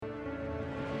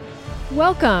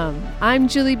Welcome. I'm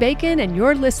Julie Bacon, and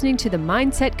you're listening to the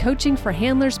Mindset Coaching for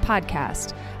Handlers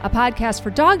podcast, a podcast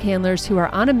for dog handlers who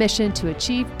are on a mission to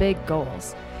achieve big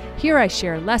goals. Here I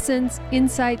share lessons,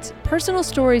 insights, personal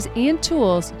stories, and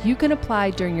tools you can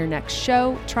apply during your next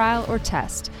show, trial, or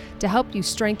test to help you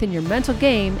strengthen your mental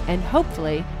game and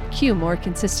hopefully cue more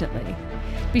consistently.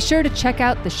 Be sure to check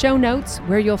out the show notes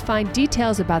where you'll find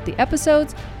details about the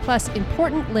episodes, plus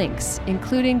important links,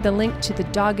 including the link to the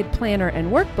Dogged Planner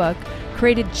and Workbook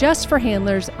created just for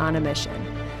handlers on a mission.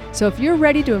 So if you're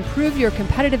ready to improve your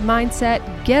competitive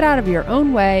mindset, get out of your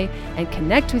own way, and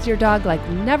connect with your dog like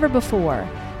never before,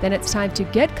 then it's time to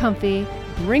get comfy,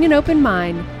 bring an open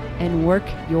mind, and work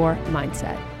your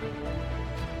mindset.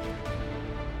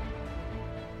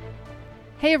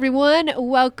 Hey everyone,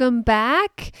 welcome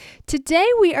back. Today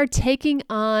we are taking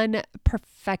on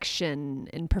perfection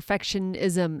and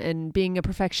perfectionism and being a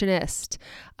perfectionist.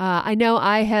 I know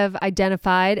I have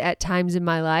identified at times in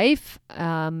my life,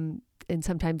 and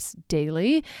sometimes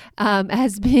daily,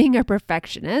 as being a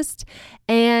perfectionist.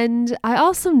 And I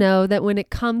also know that when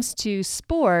it comes to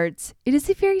sports, it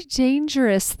is a very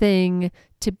dangerous thing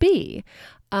to be,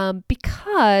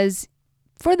 because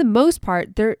for the most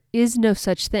part, there is no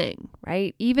such thing,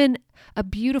 right? Even a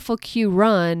beautiful cue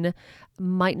run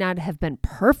might not have been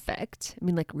perfect. I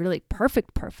mean, like really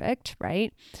perfect,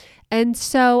 right? And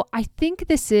so I think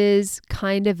this is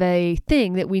kind of a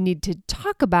thing that we need to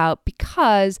talk about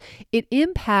because it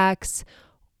impacts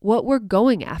what we're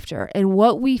going after and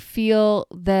what we feel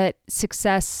that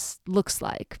success looks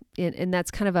like. And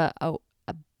that's kind of a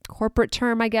corporate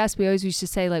term, I guess. We always used to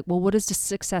say like, well, what does the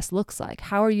success looks like?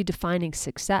 How are you defining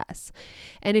success?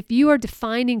 And if you are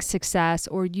defining success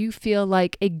or you feel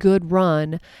like a good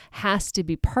run has to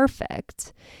be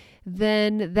perfect,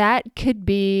 then that could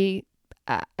be,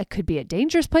 it could be a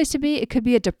dangerous place to be. It could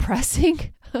be a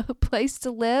depressing place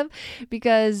to live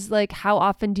because like, how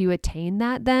often do you attain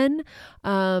that then?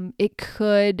 It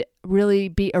could really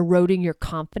be eroding your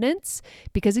confidence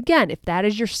because again, if that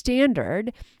is your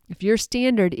standard, if your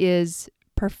standard is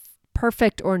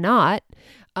perfect or not,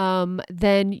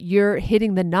 then you're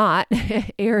hitting the not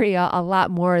area a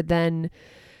lot more than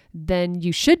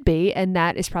you should be. And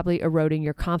that is probably eroding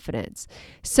your confidence.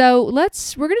 So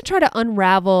we're going to try to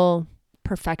unravel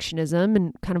perfectionism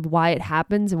and kind of why it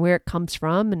happens and where it comes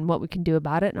from and what we can do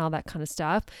about it and all that kind of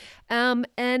stuff.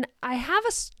 And I have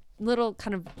a little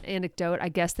kind of anecdote, I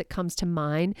guess, that comes to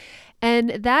mind.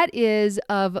 And that is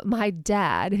of my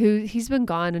dad, he's been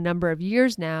gone a number of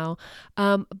years now.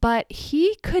 But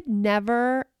he could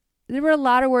never, there were a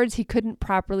lot of words he couldn't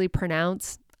properly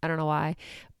pronounce. I don't know why,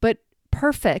 but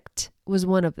perfect was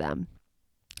one of them.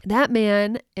 That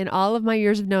man, in all of my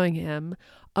years of knowing him,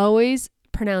 always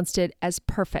pronounced it as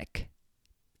perfect.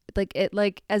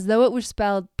 Like as though it was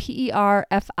spelled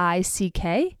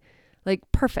P-E-R-F-I-C-K, like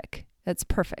perfect. That's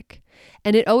perfect.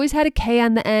 And it always had a K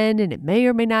on the end, and it may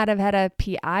or may not have had a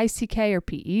P-I-C-K or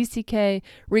P-E-C-K.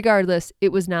 Regardless,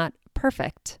 it was not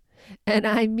perfect. And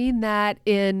I mean that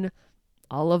in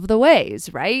all of the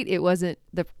ways, right? It wasn't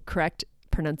the correct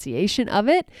pronunciation of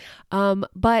it.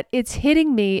 But it's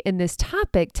hitting me in this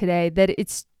topic today that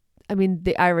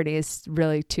the irony is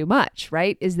really too much,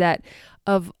 right? Is that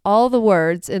of all the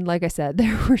words, and like I said,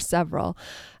 there were several,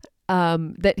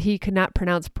 that he could not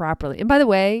pronounce properly. And by the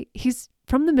way, he's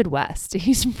from the Midwest.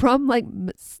 He's from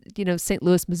St.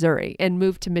 Louis, Missouri, and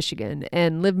moved to Michigan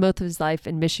and lived most of his life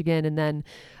in Michigan and then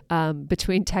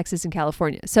between Texas and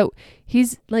California. So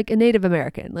he's like a Native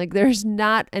American. Like there's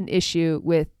not an issue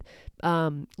with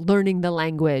learning the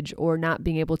language or not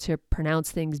being able to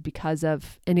pronounce things because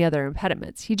of any other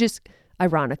impediments. He just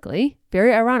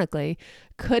very ironically,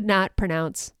 could not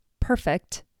pronounce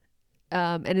perfect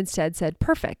and instead said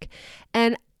perfect.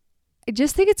 And I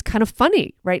just think it's kind of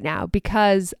funny right now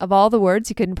because of all the words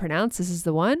he couldn't pronounce, this is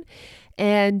the one.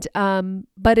 And,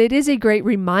 but it is a great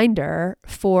reminder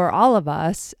for all of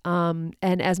us. And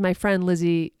as my friend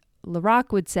Lizzie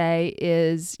LaRock would say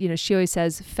is, she always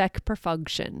says feck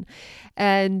perfection.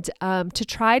 And, to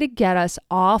try to get us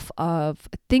off of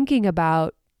thinking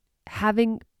about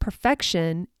having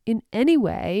perfection in any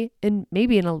way, and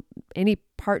maybe in any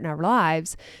part in our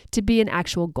lives, to be an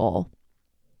actual goal,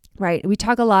 right? We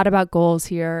talk a lot about goals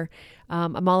here.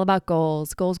 I'm all about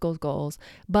goals,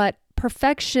 but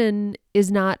perfection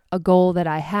is not a goal that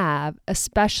I have,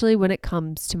 especially when it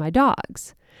comes to my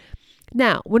dogs.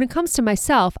 Now, when it comes to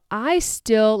myself, I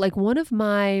still one of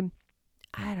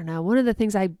the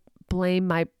things I blame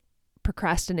my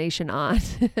procrastination on.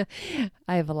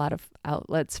 I have a lot of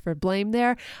outlets for blame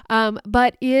there,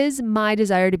 but is my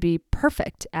desire to be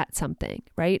perfect at something,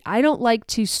 right? I don't like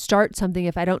to start something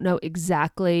if I don't know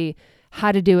exactly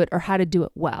how to do it or how to do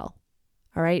it well.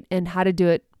 All right. And how to do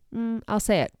it, I'll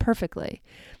say it perfectly.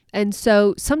 And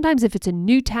so sometimes if it's a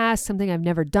new task, something I've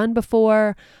never done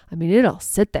before, it'll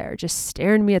sit there just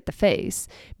staring me at the face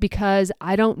because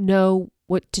I don't know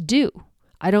what to do.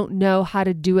 I don't know how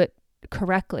to do it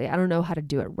correctly. I don't know how to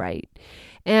do it right.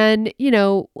 And,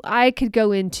 I could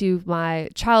go into my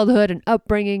childhood and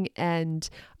upbringing and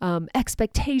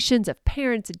expectations of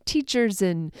parents and teachers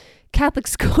and Catholic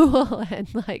school and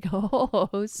like a whole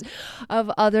host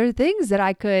of other things that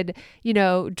I could,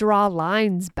 draw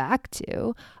lines back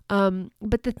to.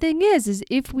 But the thing is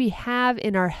if we have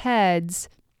in our heads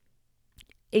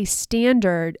a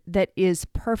standard that is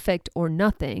perfect or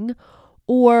nothing,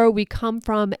 or we come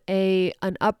from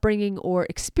an upbringing or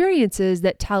experiences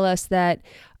that tell us that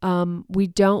we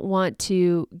don't want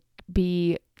to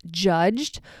be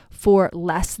judged for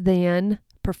less than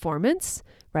performance,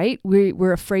 right?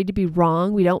 We're afraid to be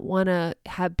wrong. We don't want to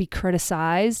be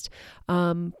criticized.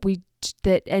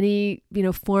 That any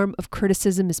form of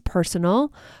criticism is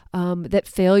personal, that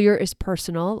failure is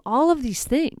personal, all of these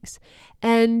things.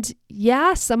 And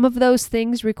yeah, some of those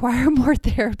things require more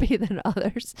therapy than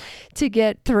others to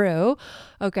get through.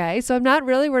 Okay, so we're not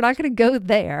going to go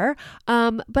there.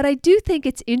 But I do think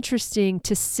it's interesting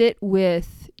to sit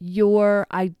with your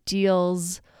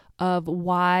ideals of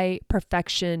why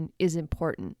perfection is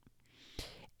important.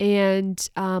 And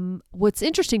what's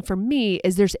interesting for me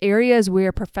is there's areas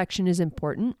where perfection is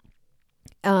important,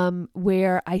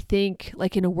 where I think,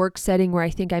 like in a work setting where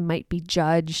I think I might be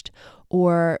judged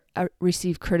or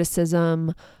receive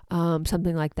criticism,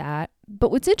 something like that.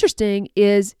 But what's interesting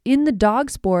is in the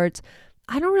dog sports,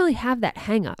 I don't really have that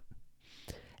hang up.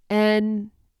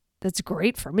 And that's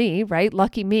great for me, right?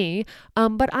 Lucky me.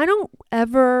 But I don't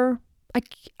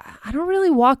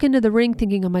really walk into the ring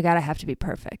thinking, oh my God, I have to be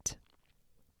perfect.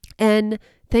 And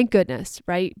thank goodness,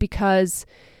 right? Because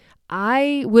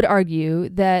I would argue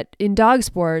that in dog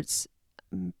sports,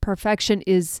 perfection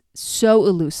is so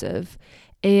elusive.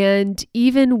 And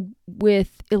even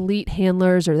with elite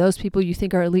handlers or those people you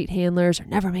think are elite handlers or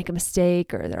never make a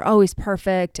mistake or they're always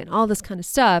perfect and all this kind of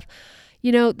stuff,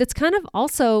 that's kind of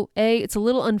also it's a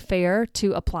little unfair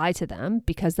to apply to them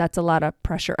because that's a lot of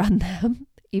pressure on them.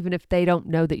 Even if they don't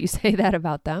know that you say that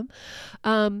about them.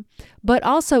 But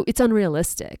also it's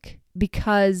unrealistic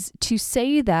because to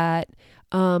say that,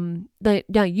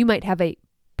 now you might have a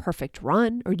perfect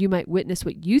run or you might witness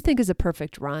what you think is a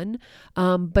perfect run.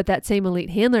 But that same elite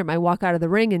handler might walk out of the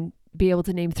ring and be able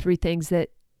to name 3 things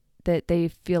that they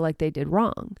feel like they did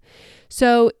wrong.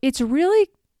 So it's really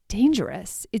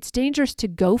dangerous. It's dangerous to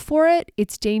go for it.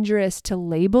 It's dangerous to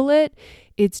label it.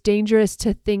 It's dangerous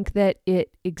to think that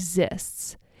it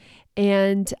exists.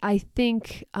 And I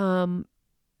think,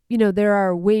 there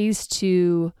are ways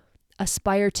to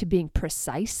aspire to being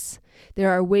precise. There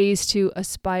are ways to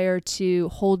aspire to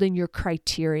holding your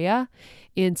criteria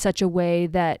in such a way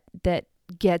that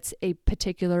gets a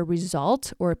particular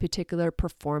result or a particular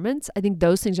performance. I think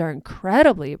those things are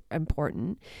incredibly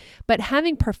important. But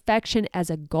having perfection as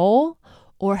a goal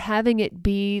or having it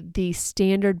be the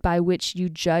standard by which you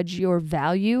judge your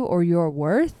value or your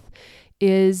worth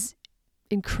is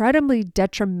incredibly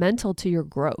detrimental to your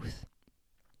growth.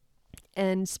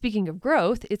 And speaking of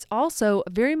growth, it's also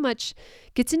very much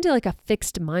gets into like a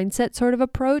fixed mindset sort of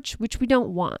approach, which we don't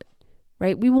want,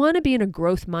 right? We want to be in a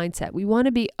growth mindset. We want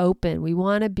to be open. We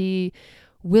want to be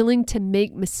willing to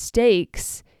make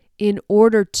mistakes in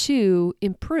order to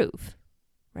improve,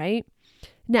 right?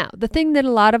 Now, the thing that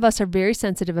a lot of us are very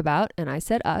sensitive about, and I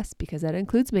said us because that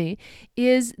includes me,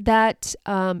 is that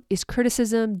is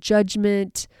criticism,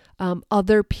 judgment,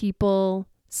 other people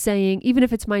saying, even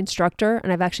if it's my instructor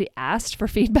and I've actually asked for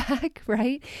feedback,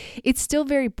 right? It's still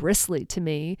very bristly to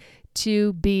me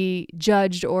to be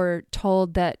judged or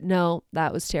told that, no,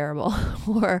 that was terrible.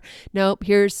 Or, nope,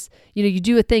 here's, you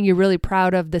do a thing you're really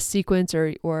proud of, the sequence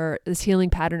or this healing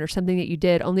pattern or something that you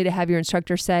did, only to have your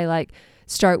instructor say, like,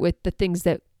 start with the things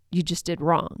that you just did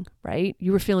wrong, right?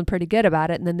 You were feeling pretty good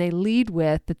about it. And then they lead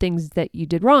with the things that you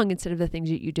did wrong instead of the things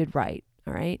that you did right.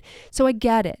 All right. So I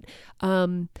get it.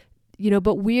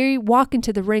 But we walk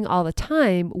into the ring all the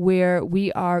time where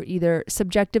we are either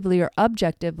subjectively or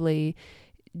objectively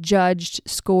judged,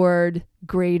 scored,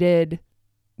 graded,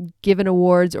 given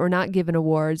awards or not given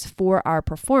awards for our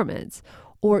performance.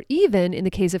 Or even in the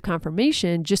case of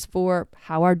confirmation, just for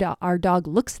how our dog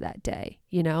looks that day,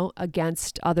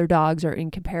 against other dogs or in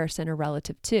comparison or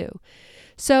relative to.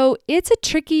 So it's a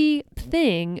tricky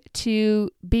thing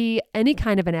to be any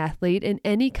kind of an athlete in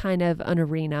any kind of an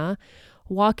arena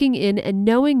walking in and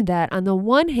knowing that on the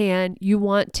one hand, you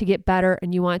want to get better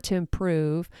and you want to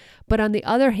improve, but on the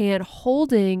other hand,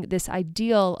 holding this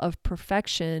ideal of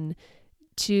perfection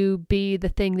to be the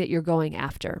thing that you're going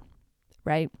after,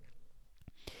 right?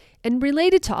 And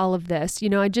related to all of this,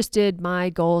 I just did my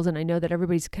goals, and I know that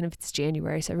everybody's it's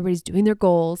January, so everybody's doing their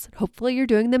goals. Hopefully you're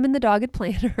doing them in the Dogged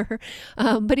Planner.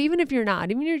 But even if you're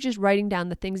not, even if you're just writing down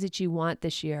the things that you want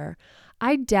this year,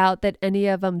 I doubt that any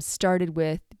of them started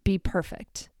with be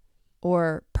perfect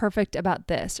or perfect about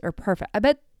this or perfect. I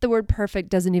bet the word perfect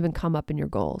doesn't even come up in your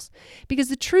goals, because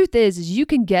the truth is you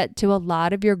can get to a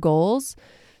lot of your goals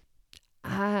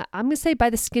I'm going to say by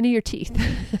the skin of your teeth,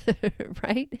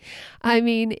 right? I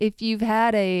mean, if you've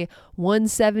had a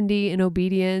 170 in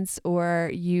obedience, or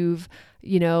you've,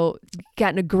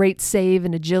 gotten a great save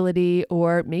in agility,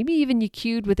 or maybe even you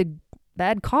queued with a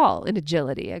bad call in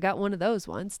agility. I got one of those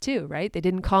ones too, right? They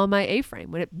didn't call my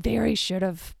A-frame when it very should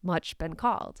have much been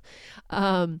called.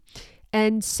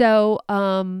 And so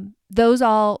those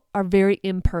all are very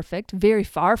imperfect, very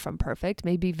far from perfect,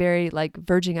 maybe very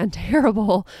verging on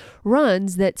terrible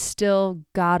runs that still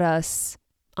got us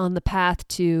on the path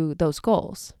to those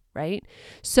goals, right?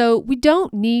 So we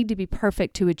don't need to be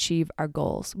perfect to achieve our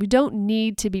goals. We don't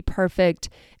need to be perfect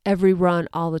every run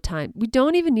all the time. We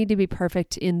don't even need to be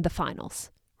perfect in the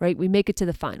finals, right? We make it to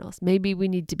the finals. Maybe we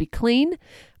need to be clean,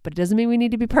 but it doesn't mean we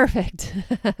need to be perfect,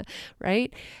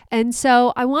 right? And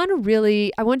so I want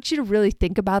you to really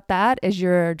think about that as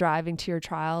you're driving to your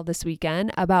trial this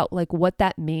weekend, about what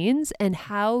that means and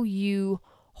how you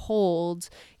hold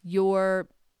your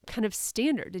kind of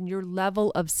standard and your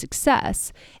level of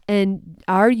success. And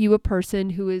are you a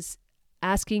person who is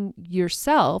asking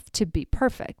yourself to be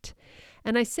perfect?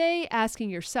 And I say asking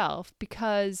yourself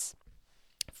because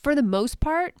for the most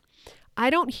part, I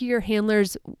don't hear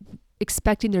handlers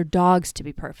expecting their dogs to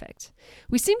be perfect.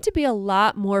 We seem to be a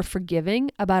lot more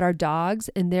forgiving about our dogs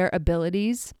and their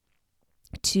abilities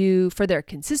for their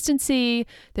consistency,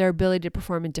 their ability to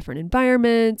perform in different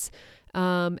environments.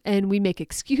 And we make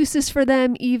excuses for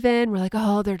them even. We're like,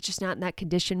 oh, they're just not in that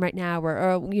condition right now.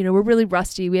 We're really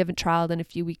rusty. We haven't trialed in a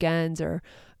few weekends or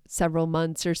several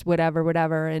months or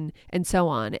whatever, and so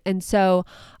on. And so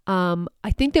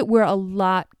I think that we're a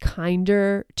lot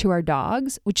kinder to our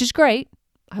dogs, which is great.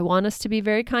 I want us to be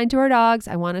very kind to our dogs.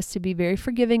 I want us to be very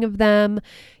forgiving of them.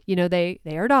 They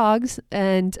are dogs,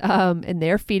 and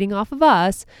they're feeding off of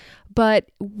us.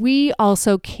 But we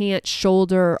also can't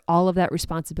shoulder all of that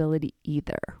responsibility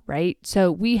either, right? So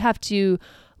we have to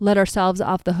let ourselves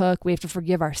off the hook. We have to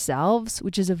forgive ourselves,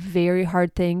 which is a very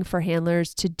hard thing for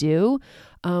handlers to do.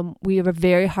 We have a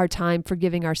very hard time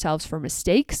forgiving ourselves for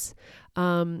mistakes.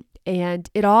 And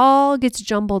it all gets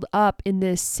jumbled up in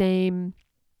this same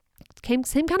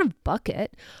kind of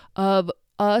bucket of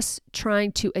us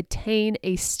trying to attain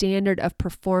a standard of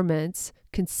performance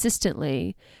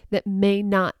consistently that may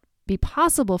not be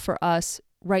possible for us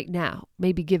right now,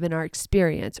 maybe given our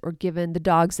experience, or given the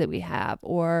dogs that we have,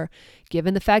 or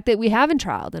given the fact that we haven't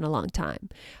trialed in a long time.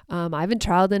 I haven't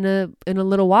trialed in a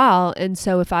little while. And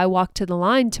so if I walk to the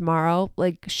line tomorrow,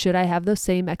 should I have those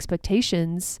same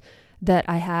expectations that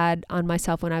I had on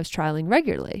myself when I was trialing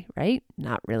regularly, right?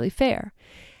 Not really fair.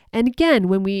 And again,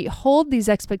 when we hold these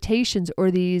expectations or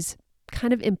these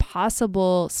kind of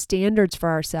impossible standards for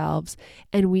ourselves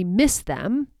and we miss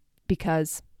them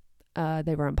because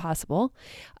they were impossible,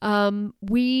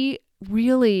 we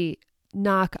really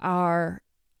knock our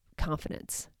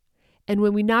confidence. And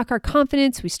when we knock our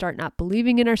confidence, we start not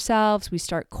believing in ourselves. We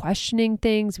start questioning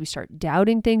things. We start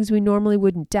doubting things we normally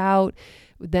wouldn't doubt.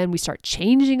 Then we start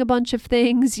changing a bunch of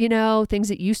things, things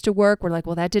that used to work. We're like,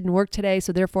 well, that didn't work today,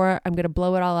 so therefore I'm going to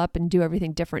blow it all up and do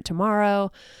everything different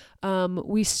tomorrow.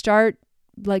 We start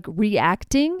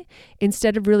reacting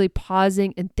instead of really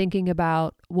pausing and thinking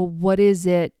about, well, what is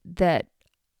it that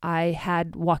I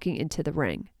had walking into the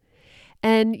ring?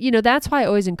 And, that's why I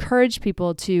always encourage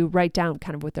people to write down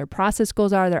kind of what their process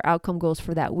goals are, their outcome goals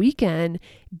for that weekend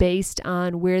based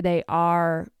on where they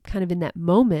are kind of in that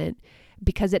moment,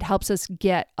 because it helps us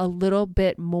get a little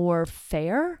bit more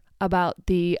fair about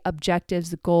the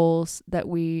objectives, the goals that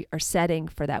we are setting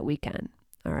for that weekend.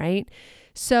 All right.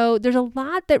 So there's a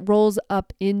lot that rolls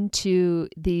up into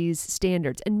these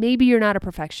standards, and maybe you're not a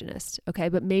perfectionist, okay?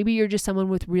 But maybe you're just someone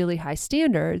with really high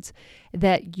standards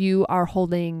that you are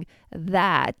holding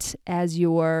that as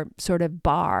your sort of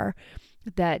bar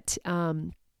that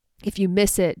if you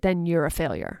miss it, then you're a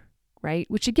failure, right?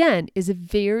 Which again is a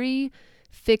very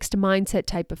fixed mindset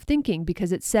type of thinking,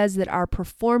 because it says that our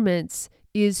performance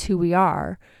is who we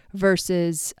are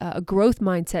versus a growth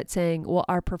mindset saying, well,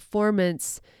 our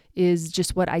performance is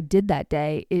just what I did that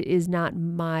day. It is not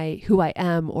who I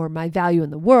am or my value in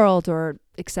the world or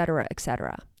et cetera, et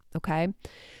cetera. Okay.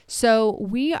 So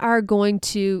we are going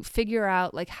to figure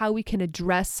out like how we can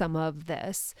address some of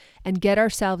this and get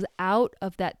ourselves out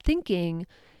of that thinking,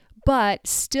 but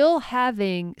still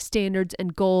having standards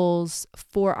and goals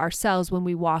for ourselves when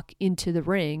we walk into the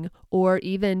ring or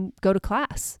even go to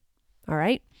class. All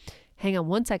right. Hang on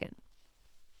one second.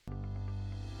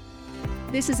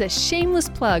 This is a shameless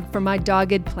plug for my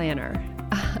Dogged Planner.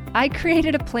 I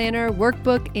created a planner,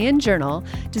 workbook, and journal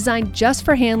designed just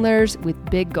for handlers with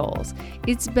big goals.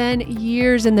 It's been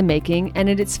years in the making, and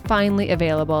it is finally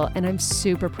available, and I'm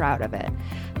super proud of it.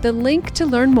 The link to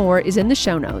learn more is in the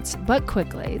show notes, but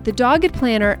quickly, the Dogged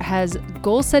Planner has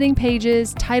goal-setting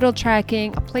pages, title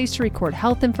tracking, a place to record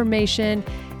health information,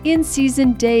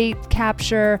 in-season date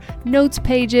capture, notes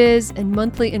pages, and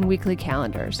monthly and weekly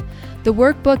calendars. The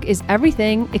workbook is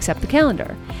everything except the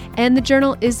calendar, and the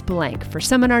journal is blank for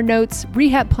seminar notes,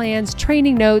 rehab plans,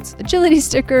 training notes, agility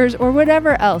stickers, or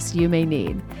whatever else you may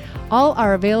need. All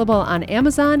are available on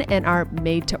Amazon and are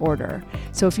made to order.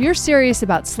 So if you're serious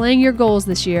about slaying your goals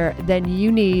this year, then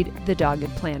you need the Dogged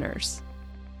Planners.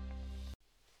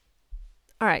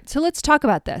 All right, so let's talk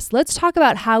about this. Let's talk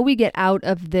about how we get out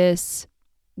of this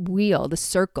wheel, the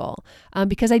circle,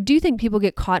 because I do think people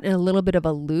get caught in a little bit of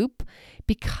a loop,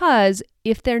 because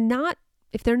if they're not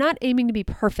aiming to be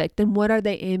perfect, then what are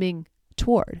they aiming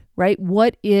toward, right?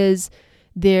 What is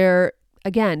their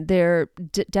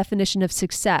definition of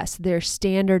success, their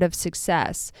standard of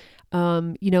success?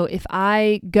 If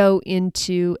I go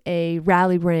into a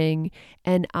rally ring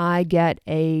and I get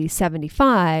a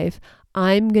 75,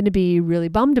 I'm going to be really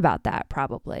bummed about that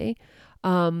probably.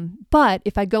 But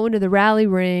if I go into the rally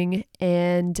ring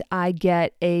and I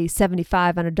get a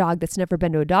 75 on a dog that's never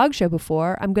been to a dog show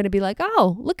before, I'm going to be like,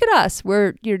 oh, look at us.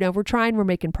 We're trying, we're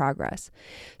making progress.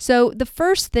 So the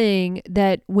first thing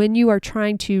that when you are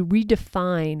trying to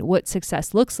redefine what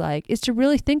success looks like is to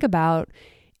really think about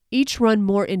each run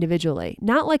more individually,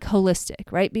 not like holistic,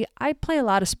 right? I play a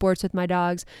lot of sports with my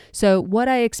dogs. So what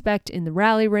I expect in the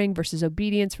rally ring versus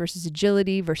obedience versus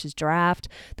agility versus draft,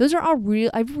 those are all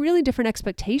I have really different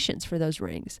expectations for those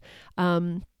rings.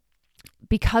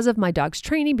 Because of my dog's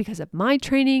training, because of my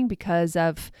training, because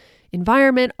of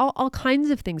environment, all kinds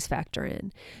of things factor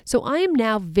in. So I am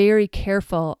now very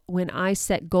careful when I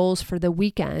set goals for the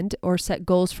weekend or set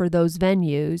goals for those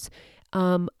venues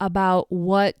about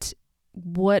what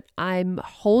I'm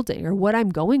holding or what I'm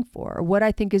going for or what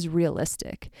I think is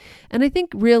realistic. And I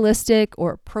think realistic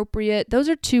or appropriate, those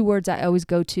are two words I always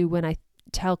go to when I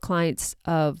tell clients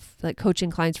of like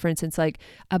coaching clients, for instance, like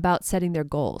about setting their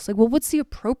goals. Like, well, what's the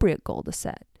appropriate goal to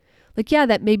set? Like, yeah,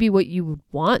 that may be what you would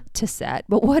want to set,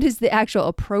 but what is the actual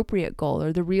appropriate goal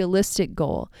or the realistic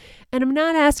goal? And I'm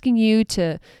not asking you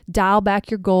to dial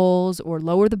back your goals or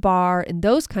lower the bar in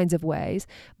those kinds of ways,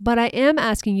 but I am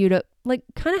asking you to like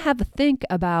kind of have a think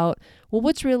about, well,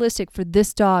 what's realistic for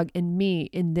this dog and me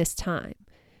in this time?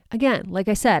 Again, like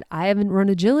I said, I haven't run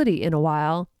agility in a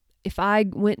while. If I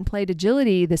went and played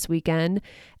agility this weekend,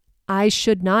 I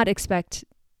should not expect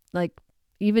like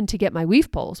even to get my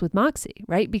weave poles with Moxie,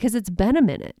 right? Because it's been a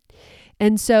minute.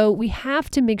 And so we have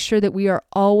to make sure that we are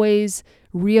always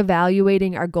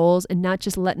reevaluating our goals and not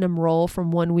just letting them roll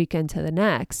from one weekend to the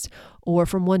next or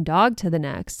from one dog to the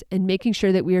next, and making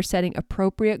sure that we are setting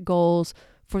appropriate goals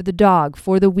for the dog,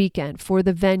 for the weekend, for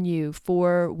the venue,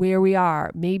 for where we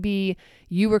are. Maybe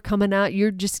you were coming out,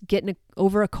 you're just getting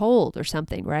over a cold or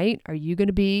something, right? Are you going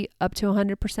to be up to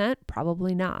 100%?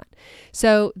 Probably not.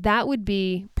 So that would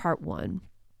be part one.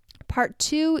 Part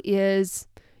two is,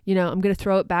 I'm going to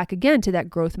throw it back again to that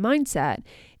growth mindset,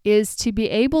 is to be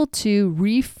able to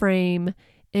reframe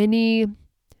any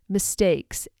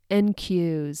mistakes,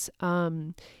 NQs,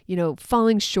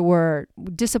 falling short,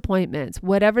 disappointments,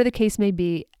 whatever the case may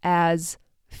be, as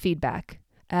feedback,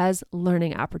 as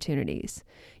learning opportunities.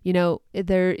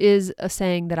 There is a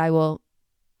saying that I will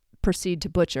proceed to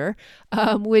butcher,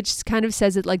 which kind of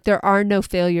says it like there are no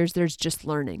failures, there's just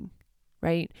learning.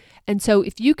 Right? And so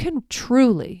if you can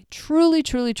truly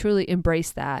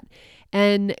embrace that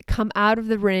and come out of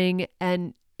the ring,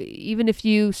 and even if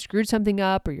you screwed something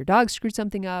up or your dog screwed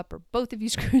something up or both of you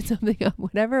screwed something up,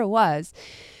 whatever it was,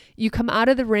 you come out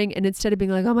of the ring and instead of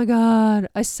being like, oh my God,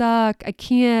 I suck, I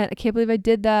can't believe I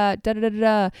did that,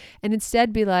 and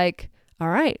instead be like, all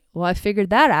right, well, I figured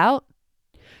that out.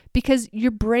 Because your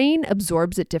brain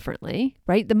absorbs it differently,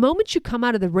 right? The moment you come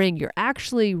out of the ring, you're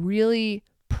actually really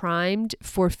primed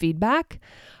for feedback.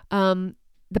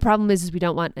 The problem is we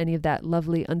don't want any of that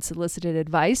lovely unsolicited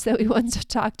advice that we once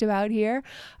talked about here.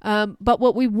 But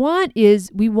what we want is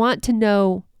we want to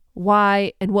know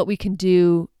why and what we can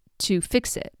do to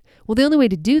fix it. Well, the only way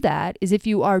to do that is if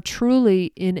you are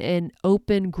truly in an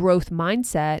open growth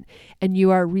mindset and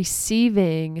you are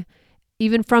receiving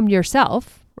even from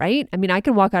yourself, right? I mean, I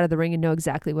can walk out of the ring and know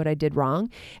exactly what I did wrong.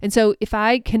 And so if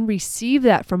I can receive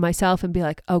that from myself and be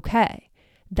like, okay,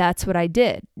 that's what I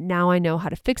did. Now I know how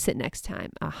to fix it next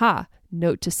time. Aha,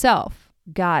 note to self.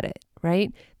 Got it,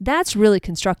 right? That's really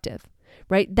constructive,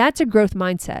 right? That's a growth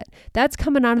mindset. That's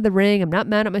coming out of the ring. I'm not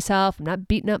mad at myself. I'm not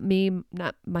beating up me,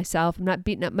 not myself. I'm not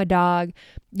beating up my dog.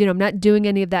 I'm not doing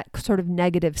any of that sort of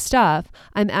negative stuff.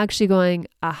 I'm actually going,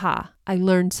 aha, I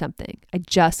learned something. I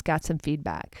just got some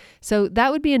feedback. So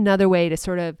that would be another way to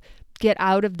sort of get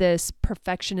out of this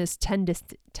perfectionist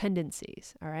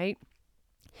tendencies, all right?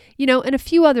 And a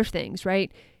few other things,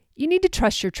 right? You need to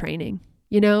trust your training.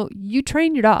 You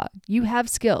train your dog. You have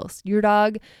skills. Your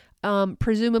dog,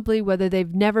 presumably, whether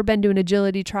they've never been to an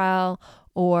agility trial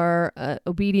or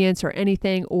obedience or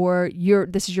anything, or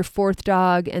this is your fourth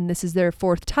dog and this is their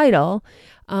fourth title,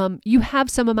 you have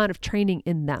some amount of training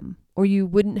in them, or you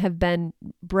wouldn't have been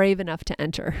brave enough to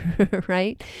enter,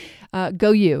 right?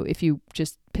 Go you, if you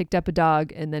just picked up a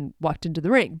dog and then walked into the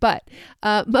ring. But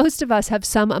most of us have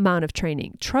some amount of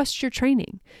training. Trust your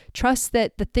training. Trust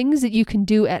that the things that you can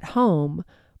do at home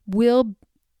will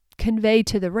convey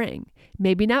to the ring.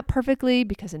 Maybe not perfectly,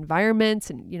 because environments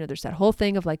and, there's that whole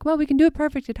thing of like, well, we can do it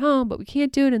perfect at home, but we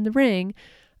can't do it in the ring.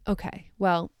 Okay,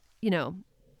 well,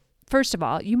 first of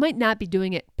all, you might not be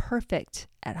doing it perfect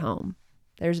at home.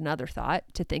 There's another thought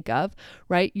to think of,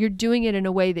 right? You're doing it in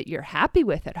a way that you're happy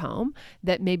with at home,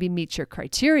 that maybe meets your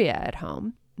criteria at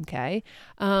home, okay?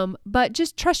 But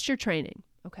just trust your training,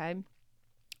 okay?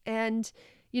 And,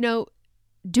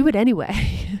 do it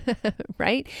anyway,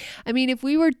 right? I mean, if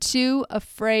we were too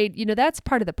afraid, that's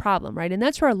part of the problem, right? And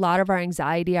that's where a lot of our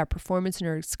anxiety, our performance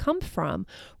nerves come from.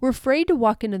 We're afraid to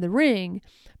walk into the ring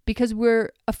because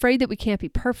we're afraid that we can't be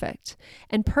perfect.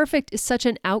 And perfect is such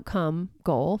an outcome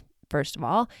goal, first of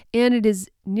all, and it is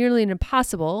nearly an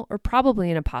impossible, or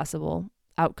probably an impossible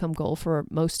outcome goal for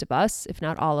most of us, if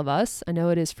not all of us. I know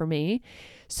it is for me.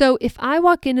 So if I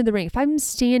walk into the ring, if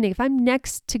I'm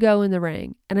next to go in the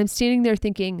ring and I'm standing there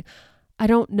thinking, I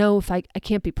don't know if I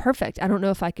can't be perfect. I don't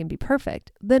know if I can be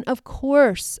perfect. Then of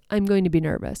course I'm going to be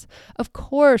nervous. Of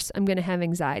course I'm going to have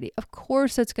anxiety. Of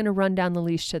course that's going to run down the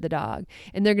leash to the dog.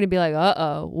 And they're going to be like,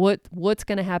 what's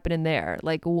going to happen in there?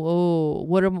 Like, whoa,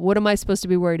 what am I supposed to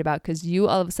be worried about? Because you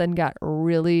all of a sudden got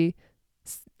really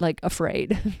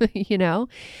afraid,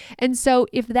 And so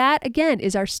if that again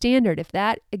is our standard, if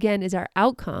that again is our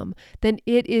outcome, then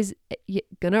it is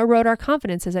going to erode our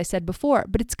confidence, as I said before,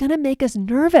 but it's going to make us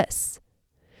nervous.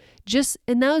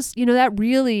 And those, that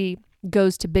really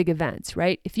goes to big events,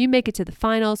 right? If you make it to the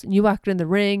finals and you walk in the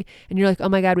ring and you're like, oh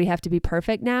my God, we have to be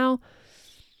perfect now.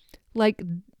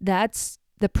 That's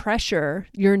the pressure,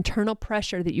 your internal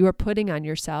pressure that you are putting on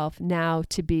yourself now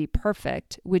to be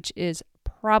perfect, which is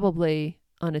probably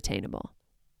unattainable.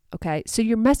 Okay. So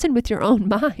you're messing with your own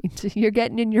mind. You're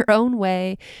getting in your own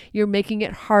way. You're making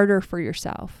it harder for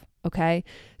yourself. Okay.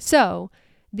 So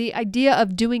the idea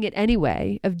of doing it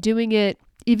anyway, of doing it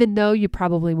even though you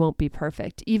probably won't be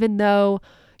perfect, even though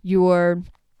you're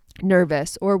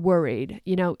nervous or worried,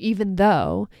 even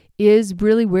though, is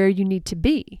really where you need to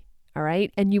be. All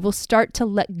right. And you will start to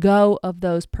let go of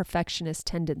those perfectionist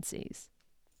tendencies.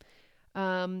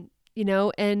 And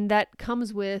that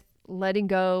comes with letting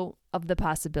go of the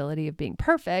possibility of being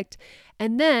perfect.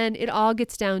 And then it all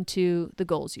gets down to the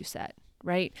goals you set,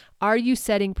 right? Are you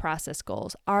setting process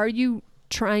goals? Are you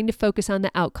trying to focus on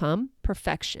the outcome,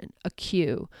 perfection, a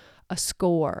cue, a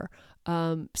score,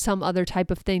 some other type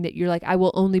of thing that you're like, I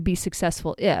will only be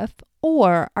successful if?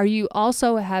 Or are you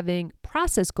also having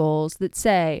process goals that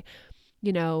say,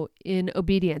 in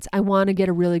obedience, I want to get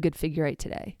a really good figure eight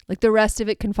today. Like the rest of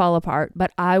it can fall apart,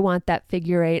 but I want that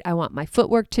figure eight. I want my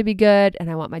footwork to be good and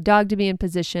I want my dog to be in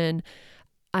position.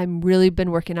 I'm really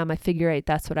been working on my figure eight.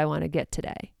 That's what I want to get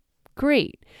today.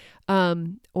 Great.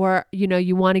 Or,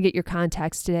 you want to get your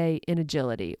contacts today in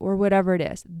agility or whatever it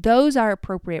is. Those are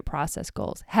appropriate process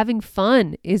goals. Having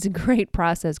fun is a great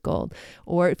process goal.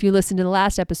 Or if you listen to the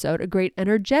last episode, a great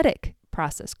energetic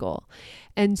process goal.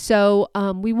 And so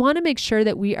we want to make sure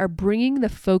that we are bringing the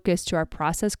focus to our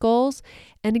process goals.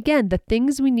 And again, the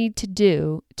things we need to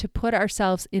do to put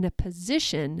ourselves in a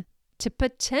position to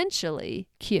potentially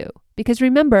cue. Because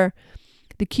remember,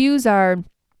 the cues are,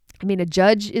 a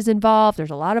judge is involved.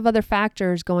 There's a lot of other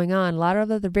factors going on, a lot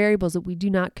of other variables that we do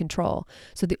not control.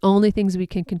 So the only things we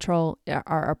can control are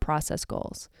our process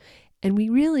goals. And we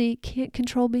really can't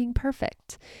control being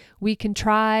perfect. We can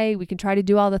try to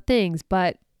do all the things,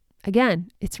 but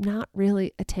Again, it's not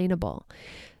really attainable.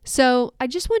 So I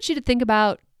just want you to think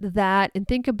about that and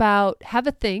have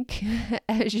a think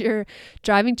as you're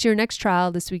driving to your next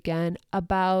trial this weekend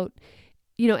about,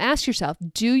 ask yourself,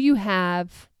 do you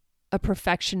have a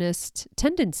perfectionist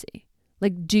tendency?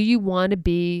 Like,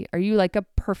 are you like a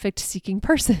perfect seeking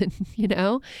person,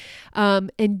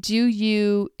 and do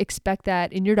you expect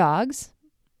that in your dogs?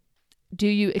 Do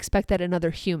you expect that in other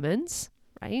humans,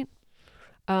 right?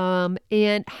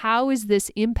 And how is this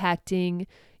impacting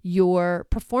your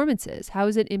performances? How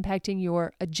is it impacting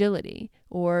your agility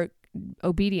or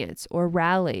obedience or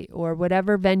rally or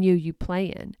whatever venue you play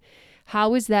in?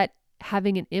 How is that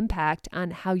having an impact on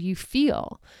how you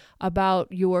feel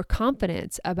about your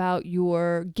confidence, about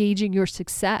your gauging your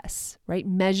success, right?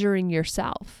 Measuring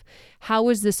yourself. How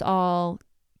is this all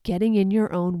getting in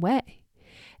your own way?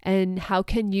 And how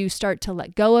can you start to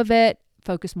let go of it?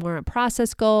 Focus more on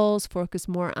process goals, focus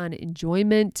more on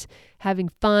enjoyment, having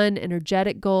fun,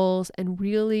 energetic goals, and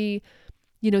really,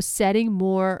 setting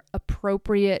more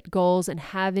appropriate goals and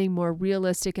having more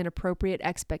realistic and appropriate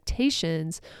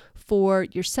expectations for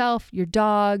yourself, your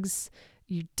dogs,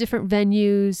 your different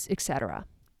venues, etc.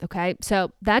 Okay,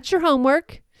 so that's your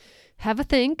homework. Have a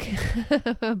think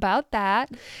about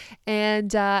that.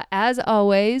 And as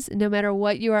always, no matter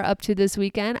what you are up to this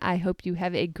weekend, I hope you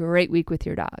have a great week with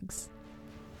your dogs.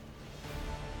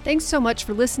 Thanks so much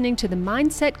for listening to the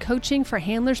Mindset Coaching for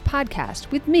Handlers podcast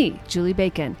with me, Julie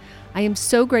Bacon. I am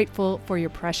so grateful for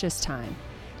your precious time.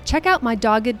 Check out my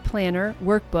Dogged Planner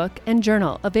workbook and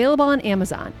journal available on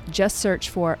Amazon. Just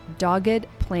search for Dogged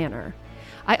Planner.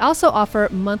 I also offer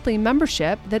monthly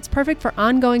membership that's perfect for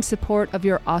ongoing support of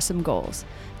your awesome goals.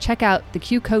 Check out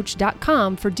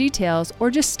theqcoach.com for details,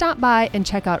 or just stop by and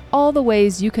check out all the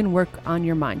ways you can work on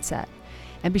your mindset.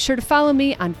 And be sure to follow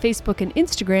me on Facebook and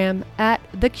Instagram at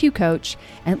theqcoach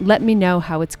and let me know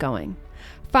how it's going.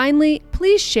 Finally,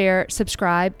 please share,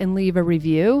 subscribe, and leave a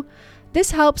review.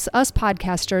 This helps us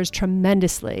podcasters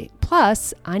tremendously.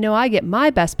 Plus, I know I get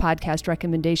my best podcast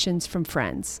recommendations from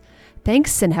friends.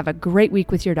 Thanks, and have a great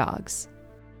week with your dogs.